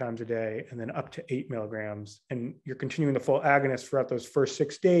 3 times a day, and then up to 8 milligrams. And you're continuing the full agonist throughout those first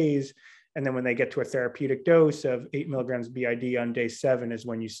 6 days. And then when they get to a therapeutic dose of 8 milligrams BID on day 7 is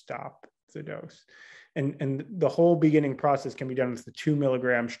when you stop the dose. And the whole beginning process can be done with the 2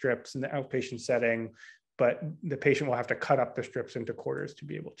 milligram strips in the outpatient setting, but the patient will have to cut up the strips into quarters to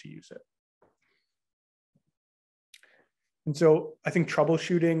be able to use it. And so I think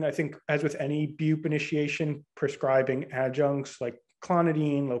troubleshooting, I think as with any BUP initiation, prescribing adjuncts like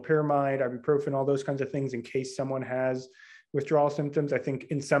clonidine, loperamide, ibuprofen, all those kinds of things in case someone has withdrawal symptoms. I think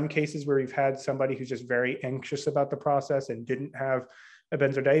in some cases where we've had somebody who's just very anxious about the process and didn't have a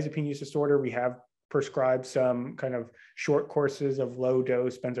benzodiazepine use disorder, we have prescribed some kind of short courses of low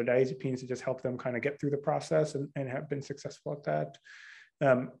dose benzodiazepines to just help them kind of get through the process and have been successful at that.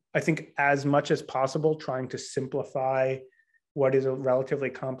 I think as much as possible, trying to simplify what is a relatively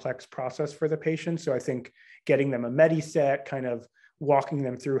complex process for the patient. So I think getting them a Mediset, kind of walking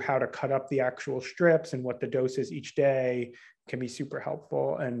them through how to cut up the actual strips and what the dose is each day can be super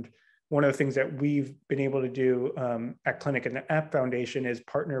helpful. And one of the things that we've been able to do at Clinic and the App Foundation is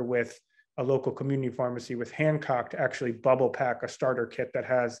partner with a local community pharmacy with Hancock to actually bubble pack a starter kit that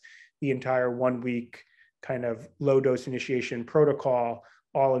has the entire 1 week kind of low dose initiation protocol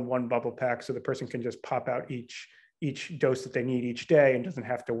all in one bubble pack. So the person can just pop out each dose that they need each day and doesn't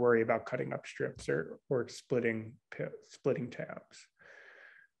have to worry about cutting up strips or splitting tabs.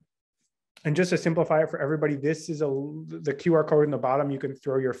 And just to simplify it for everybody, this is the QR code in the bottom. You can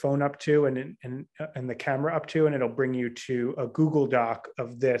throw your phone up to and the camera up to, and it'll bring you to a Google Doc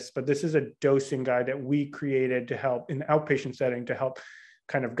of this. But this is a dosing guide that we created to help in the outpatient setting to help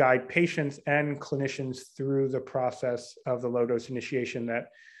kind of guide patients and clinicians through the process of the low dose initiation. That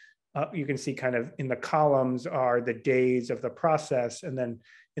you can see kind of in the columns are the days of the process, and then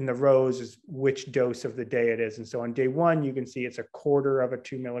in the rows is which dose of the day it is. And so on day 1, you can see it's a quarter of a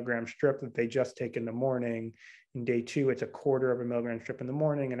 2 milligram strip that they just take in the morning. In day 2, it's a quarter of a milligram strip in the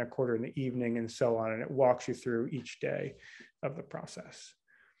morning and a quarter in the evening, and so on. And it walks you through each day of the process.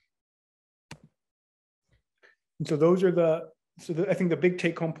 And so those are I think the big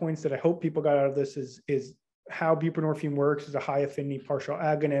take home points that I hope people got out of this is how buprenorphine works as a high affinity partial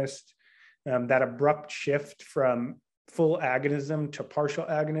agonist, that abrupt shift from full agonism to partial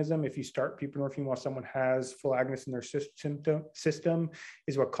agonism, if you start buprenorphine while someone has full agonist in their system,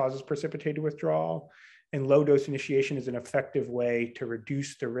 is what causes precipitated withdrawal. And low dose initiation is an effective way to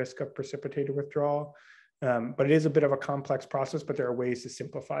reduce the risk of precipitated withdrawal. But it is a bit of a complex process, but there are ways to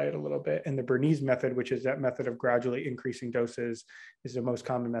simplify it a little bit. And the Bernese method, which is that method of gradually increasing doses, is the most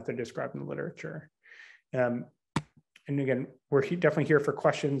common method described in the literature. And again, we're definitely here for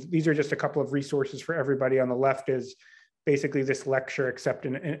questions. These are just a couple of resources for everybody. On the left is basically this lecture, except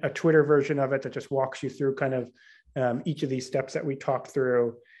in a Twitter version of it that just walks you through kind of each of these steps that we talked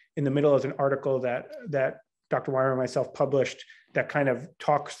through. In the middle is an article that Dr. Weimer and myself published that kind of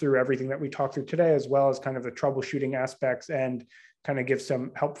talks through everything that we talked through today, as well as kind of the troubleshooting aspects, and kind of gives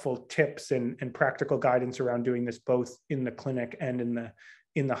some helpful tips and practical guidance around doing this both in the clinic and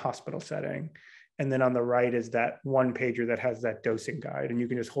in the hospital setting. And then on the right is that one pager that has that dosing guide. And you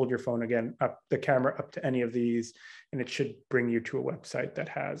can just hold your phone again, up the camera up to any of these, and it should bring you to a website that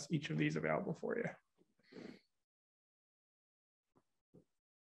has each of these available for you.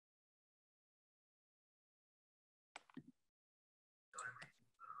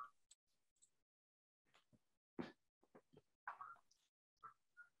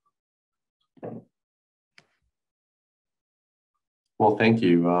 Well, thank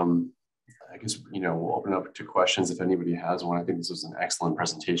you. I guess, we'll open up to questions if anybody has one. I think this was an excellent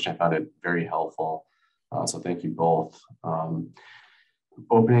presentation. I found it very helpful. So thank you both.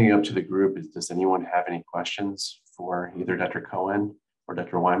 Opening up to the group, does anyone have any questions for either Dr. Cohen or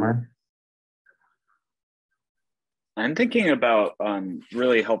Dr. Weimer? I'm thinking about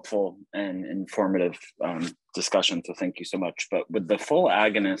really helpful and informative discussion, so thank you so much. But with the full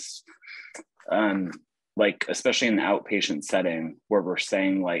agonist, like especially in the outpatient setting where we're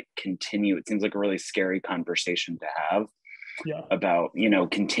saying like continue, it seems like a really scary conversation to have about,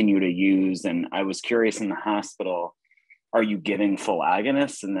 continue to use. And I was curious, in the hospital, are you giving full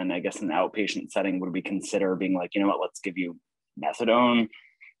agonists? And then I guess in the outpatient setting, would we consider being like, let's give you methadone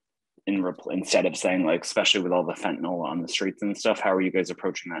instead of saying, like, especially with all the fentanyl on the streets and stuff, how are you guys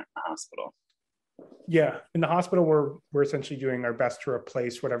approaching that in the hospital? Yeah, in the hospital, we're essentially doing our best to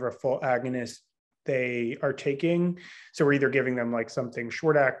replace whatever full agonist they are taking. So we're either giving them like something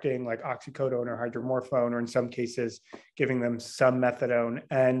short acting like oxycodone or hydromorphone, or in some cases giving them some methadone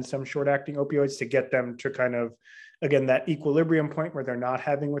and some short acting opioids to get them to kind of, again, that equilibrium point where they're not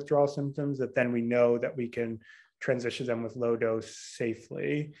having withdrawal symptoms, that then we know that we can transition them with low dose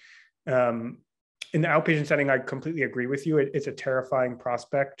safely. In the outpatient setting, I completely agree with you. It's a terrifying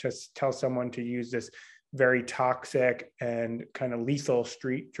prospect to tell someone to use this very toxic and kind of lethal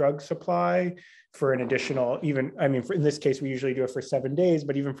street drug supply for an additional, even, I mean, in this case, we usually do it for 7 days,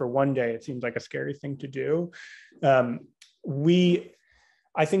 but even for 1 day, it seems like a scary thing to do.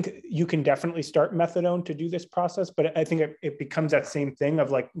 I think you can definitely start methadone to do this process, but I think it becomes that same thing of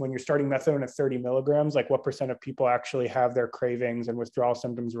like when you're starting methadone at 30 milligrams, like what % of people actually have their cravings and withdrawal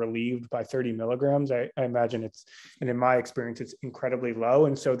symptoms relieved by 30 milligrams? I imagine and in my experience, it's incredibly low.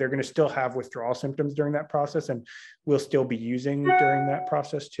 And so they're going to still have withdrawal symptoms during that process and we'll still be using during that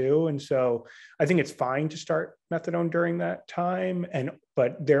process too. And so I think it's fine to start methadone during that time.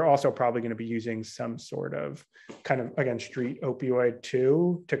 But they're also probably going to be using some sort of kind of, again, street opioid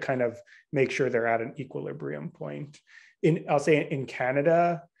too, to kind of make sure they're at an equilibrium point. I'll say in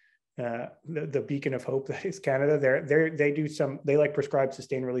Canada, the beacon of hope that is Canada, they like prescribe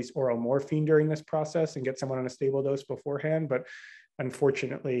sustained release oral morphine during this process and get someone on a stable dose beforehand. But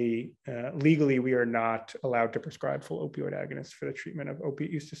unfortunately, legally, we are not allowed to prescribe full opioid agonists for the treatment of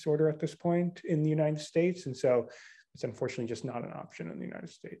opiate use disorder at this point in the United States. And so it's unfortunately just not an option in the United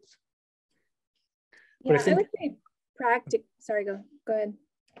States. Yeah, I would say sorry, go ahead.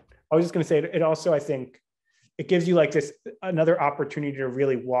 I was just going to say it also, I think, it gives you like another opportunity to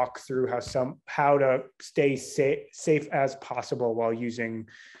really walk through how to stay safe as possible while using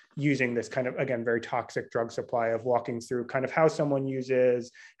this kind of, again, very toxic drug supply, of walking through kind of how someone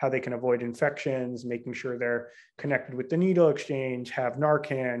uses, how they can avoid infections, making sure they're connected with the needle exchange, have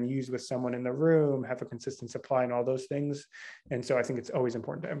Narcan, use with someone in the room, have a consistent supply and all those things. And so I think it's always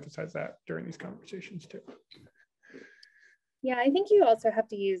important to emphasize that during these conversations too. Yeah, I think you also have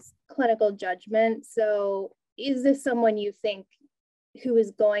to use clinical judgment. So is this someone you think who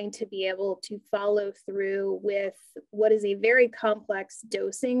is going to be able to follow through with what is a very complex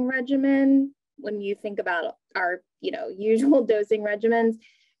dosing regimen? When you think about our, usual dosing regimens,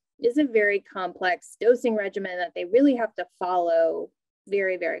 is a very complex dosing regimen that they really have to follow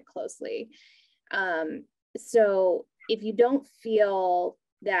very, very closely. So if you don't feel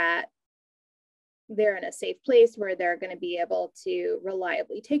that they're in a safe place where they're going to be able to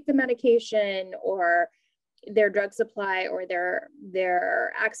reliably take the medication, or their drug supply or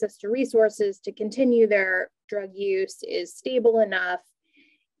their access to resources to continue their drug use is stable enough,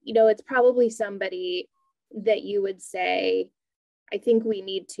 it's probably somebody that you would say, I think we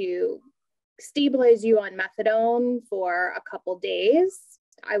need to stabilize you on methadone for a couple days.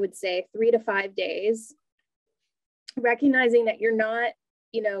 I would say 3 to 5 days, recognizing that you're not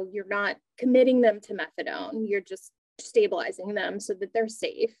committing them to methadone, you're just stabilizing them so that they're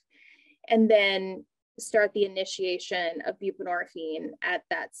safe. And then start the initiation of buprenorphine at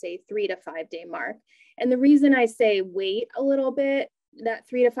that, say, 3 to 5 day mark. And the reason I say wait a little bit, that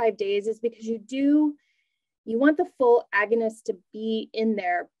 3 to 5 days, is because you want the full agonist to be in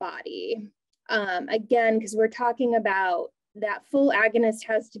their body. Again, because we're talking about that full agonist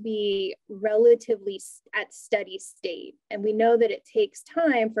has to be relatively at steady state. And we know that it takes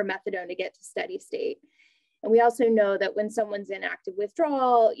time for methadone to get to steady state. And we also know that when someone's in active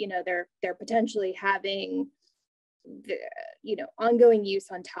withdrawal, they're potentially having ongoing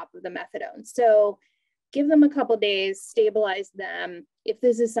use on top of the methadone. So give them a couple days, stabilize them. If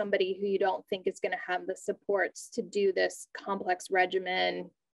this is somebody who you don't think is going to have the supports to do this complex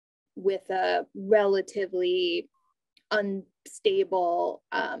regimen with a relatively unstable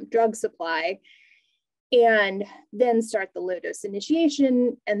drug supply, and then start the low dose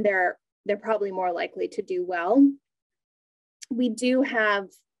initiation, and they're probably more likely to do well. We do have,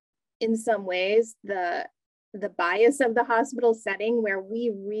 in some ways, the bias of the hospital setting where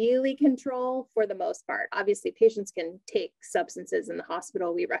we really control for the most part. Obviously, patients can take substances in the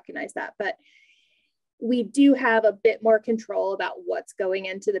hospital, we recognize that, but we do have a bit more control about what's going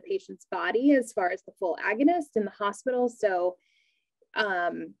into the patient's body as far as the full agonist in the hospital. So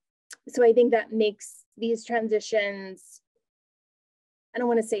I think that makes these transitions, I don't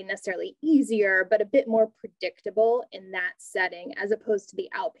want to say necessarily easier, but a bit more predictable in that setting, as opposed to the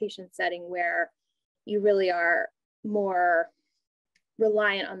outpatient setting where you really are more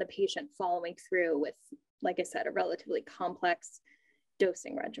reliant on the patient following through with, like I said, a relatively complex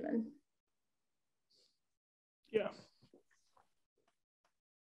dosing regimen. Yeah.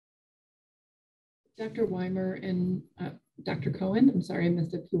 Dr. Weimer and Dr. Cohen, I'm sorry, I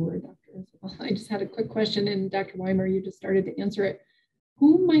missed if you were a doctor as well. I just had a quick question, and Dr. Weimer, you just started to answer it.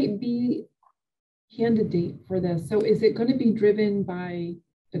 Who might be candidate for this? So is it going to be driven by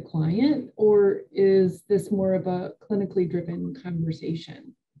the client, or is this more of a clinically driven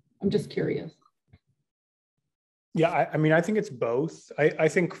conversation? I'm just curious. Yeah, I mean, I think it's both. I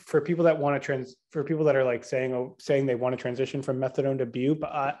think for people that want to for people that are like saying they want to transition from methadone to bup,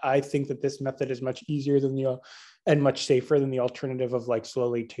 I think that this method is much easier than and much safer than the alternative of like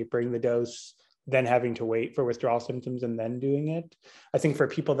slowly tapering the dose, then having to wait for withdrawal symptoms and then doing it. I think for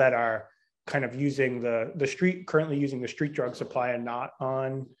people that are kind of using currently using the street drug supply and not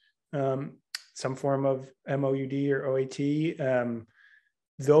on some form of MOUD or OAT,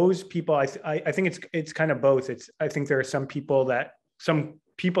 those people, I think it's kind of both. I think there are some people that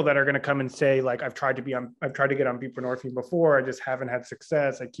are going to come and say, like, I've tried to get on buprenorphine before, I just haven't had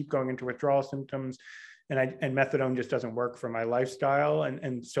success. I keep going into withdrawal symptoms, and methadone just doesn't work for my lifestyle.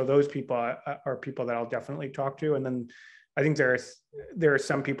 And so those people are people that I'll definitely talk to. And then I think there are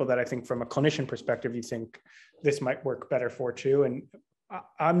some people that I think from a clinician perspective, you think this might work better for too. And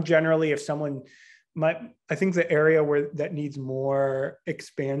I'm generally, I think the area that needs more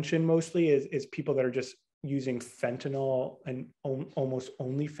expansion mostly is people that are just using fentanyl and almost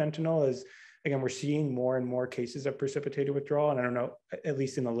only fentanyl. As again, we're seeing more and more cases of precipitated withdrawal. And I don't know, at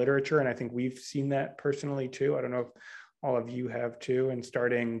least in the literature, and I think we've seen that personally too. I don't know if all of you have too, and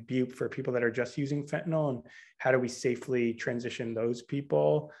starting bup for people that are just using fentanyl, and how do we safely transition those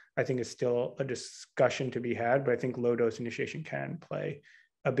people, I think is still a discussion to be had, but I think low dose initiation can play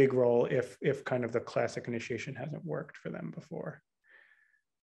a big role if kind of the classic initiation hasn't worked for them before.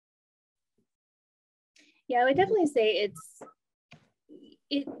 Yeah, I would definitely say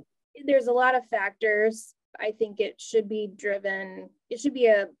there's a lot of factors. I think it should be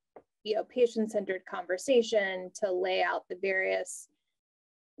a patient-centered conversation to lay out the various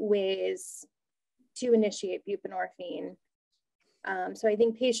ways to initiate buprenorphine. So I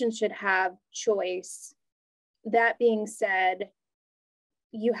think patients should have choice. That being said,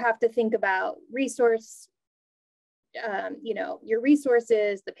 you have to think about your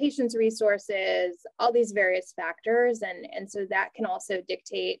resources, the patient's resources, all these various factors. And so that can also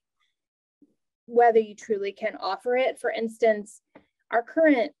dictate whether you truly can offer it. For instance, our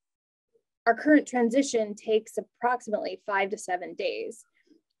current transition takes approximately 5 to 7 days.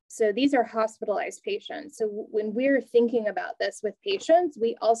 So these are hospitalized patients. So when we're thinking about this with patients,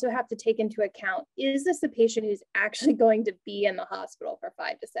 we also have to take into account, is this a patient who's actually going to be in the hospital for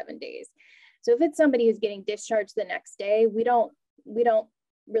 5 to 7 days? So if it's somebody who's getting discharged the next day, we don't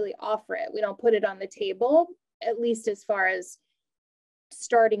really offer it. We don't put it on the table, at least as far as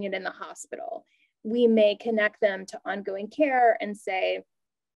starting it in the hospital. We may connect them to ongoing care and say,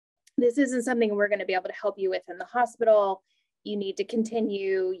 this isn't something we're going to be able to help you with in the hospital. You need to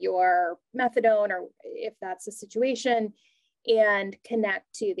continue your methadone, or if that's the situation, and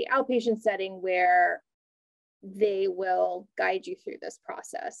connect to the outpatient setting where they will guide you through this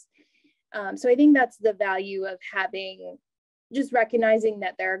process. So I think that's the value of just recognizing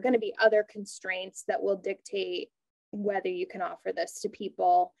that there are going to be other constraints that will dictate whether you can offer this to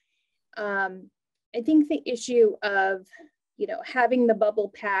people. I think the issue of having the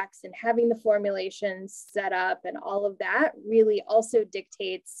bubble packs and having the formulations set up and all of that really also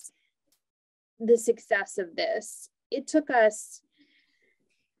dictates the success of this. It took us,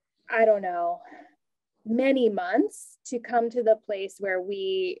 I don't know, many months to come to the place where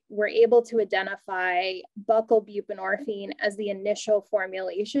we were able to identify buccal buprenorphine as the initial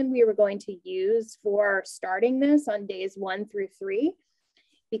formulation we were going to use for starting this on days 1 through 3,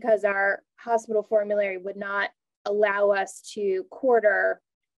 because our hospital formulary would not allow us to quarter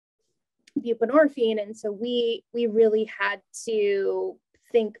buprenorphine. And so we really had to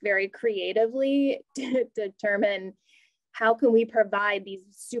think very creatively to determine how can we provide these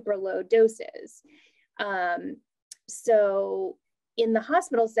super low doses. So in the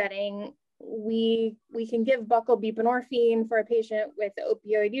hospital setting, we can give buccal buprenorphine for a patient with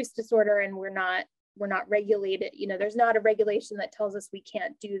opioid use disorder, and we're not regulated. There's not a regulation that tells us we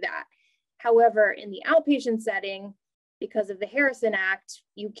can't do that. However, in the outpatient setting, because of the Harrison Act,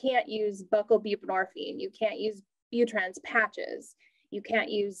 you can't use buccal buprenorphine. You can't use Butrans patches. You can't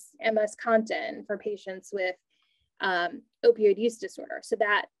use MS Contin for patients with opioid use disorder. So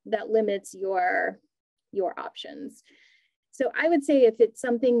that limits your options. So I would say if it's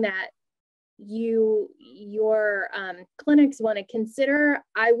something that your clinics want to consider,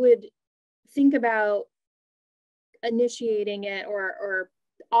 I would think about initiating it or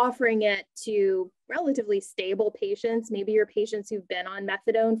offering it to relatively stable patients, maybe your patients who've been on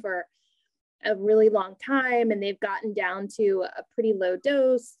methadone for a really long time and they've gotten down to a pretty low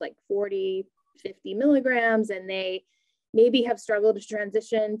dose, like 40, 50 milligrams, and they maybe have struggled to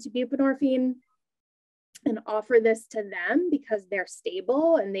transition to buprenorphine, and offer this to them because they're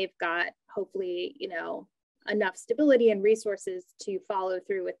stable and they've got hopefully, enough stability and resources to follow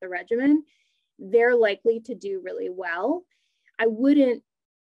through with the regimen. they're likely to do really well. I wouldn't,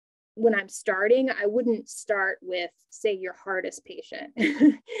 when I'm starting, I wouldn't start with, say, your hardest patient,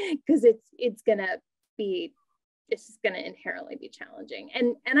 because it's going to inherently be challenging.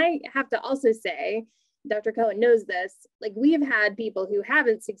 And I have to also say, Dr. Cohen knows this, like, we have had people who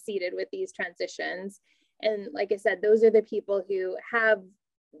haven't succeeded with these transitions. And like I said, those are the people who have,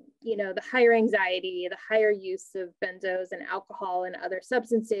 you know, the higher anxiety, the higher use of benzos and alcohol and other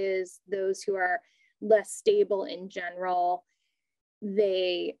substances, those who are less stable in general,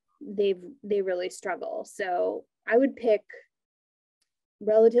 they really struggle. So I would pick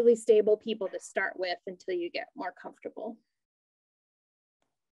relatively stable people to start with until you get more comfortable.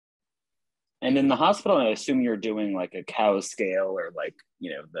 And in the hospital, I assume you're doing like a COWS scale or like, you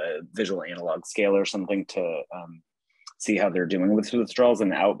know, the visual analog scale or something to see how they're doing with withdrawals in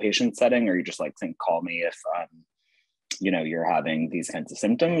the outpatient setting, or you just like think, call me if, you know, you're having these kinds of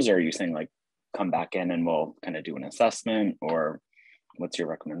symptoms, or are you saying like, come back in and we'll kind of do an assessment, or what's your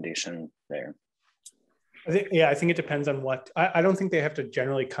recommendation there? I think it depends on what, I don't think they have to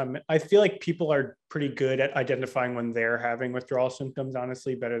generally come. I feel like people are pretty good at identifying when they're having withdrawal symptoms,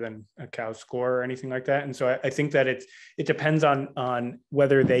 honestly, better than a COWS score or anything like that. And so I think that it depends on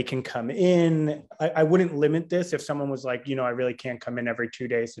whether they can come in. I wouldn't limit this. If someone was like, you know, I really can't come in every 2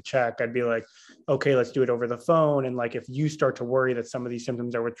 days to check, I'd be like, okay, let's do it over the phone. And like, if you start to worry that some of these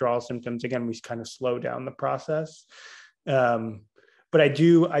symptoms are withdrawal symptoms, again, we kind of slow down the process. But I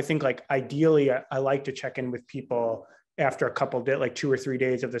think like ideally, I like to check in with people after a couple of days, like 2 or 3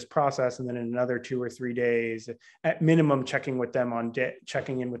 days of this process, and then in another 2 or 3 days, at minimum, checking in with them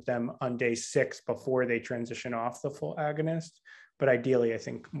on day 6 before they transition off the full agonist. But ideally, I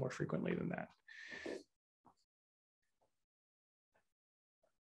think more frequently than that.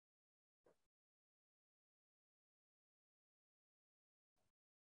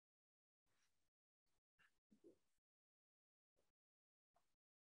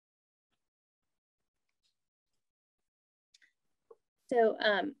 So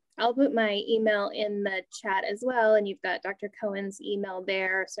I'll put my email in the chat as well, and you've got Dr. Cohen's email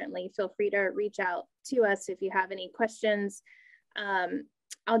there. Certainly feel free to reach out to us if you have any questions.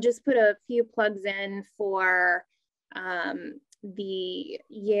 I'll just put a few plugs in for the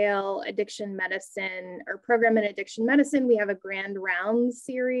Yale Addiction Medicine or program in Addiction Medicine. We have a Grand Rounds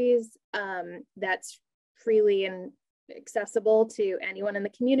series that's freely and accessible to anyone in the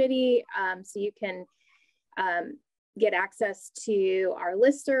community. So you can get access to our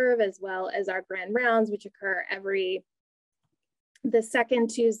listserv as well as our Grand Rounds, which occur the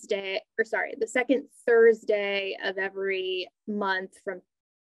second Thursday of every month from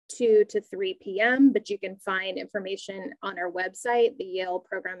 2 to 3 p.m. But you can find information on our website, the Yale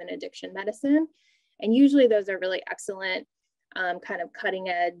Program in Addiction Medicine. And usually those are really excellent kind of cutting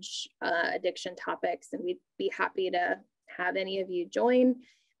edge addiction topics. And we'd be happy to have any of you join.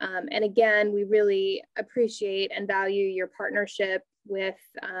 And again, we really appreciate and value your partnership with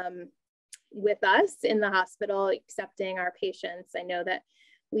us in the hospital, accepting our patients. I know that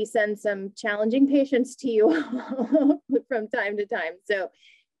we send some challenging patients to you from time to time. So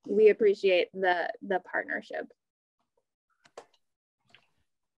we appreciate the partnership.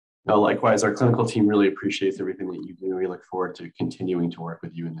 No, likewise, our clinical team really appreciates everything that you do. We look forward to continuing to work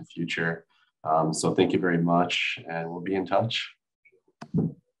with you in the future. So thank you very much, and we'll be in touch.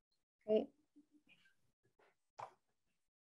 Great.